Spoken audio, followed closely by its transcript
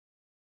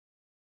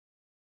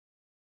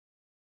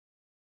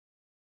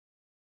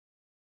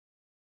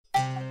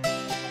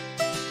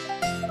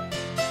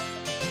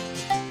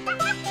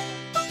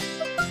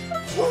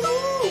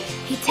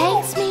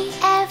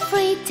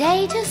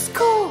way to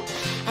school,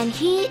 and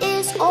he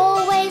is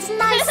always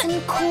nice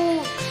and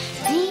cool.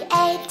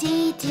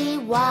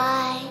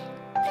 D-A-D-D-Y,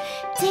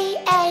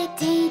 D-A-D-D-Y.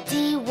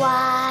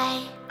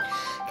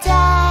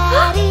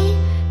 Daddy,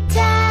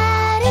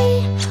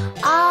 Daddy,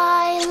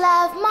 I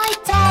love my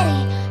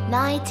daddy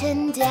night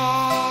and day.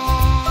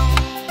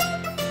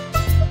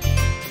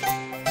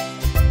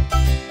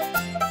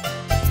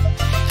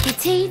 He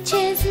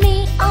teaches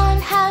me on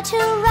how to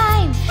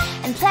rhyme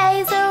and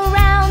plays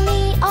around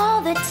me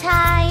all the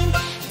time.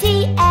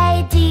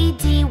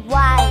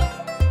 D-A-D-D-Y,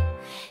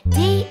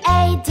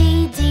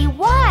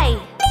 D-A-D-D-Y.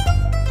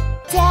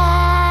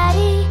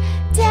 Daddy,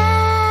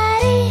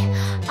 Daddy,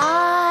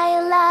 I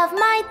love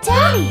my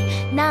daddy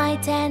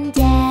night and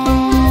day.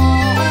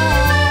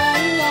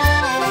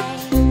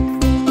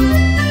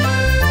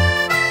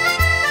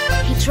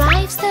 He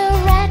drives the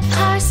red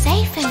car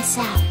safe and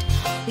sound.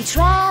 We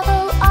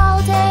travel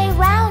all day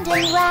round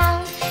and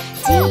round.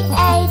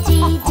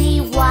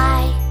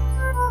 D-A-D-D-Y,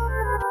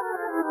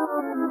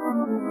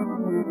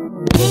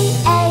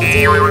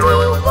 D-A-D-D-Y.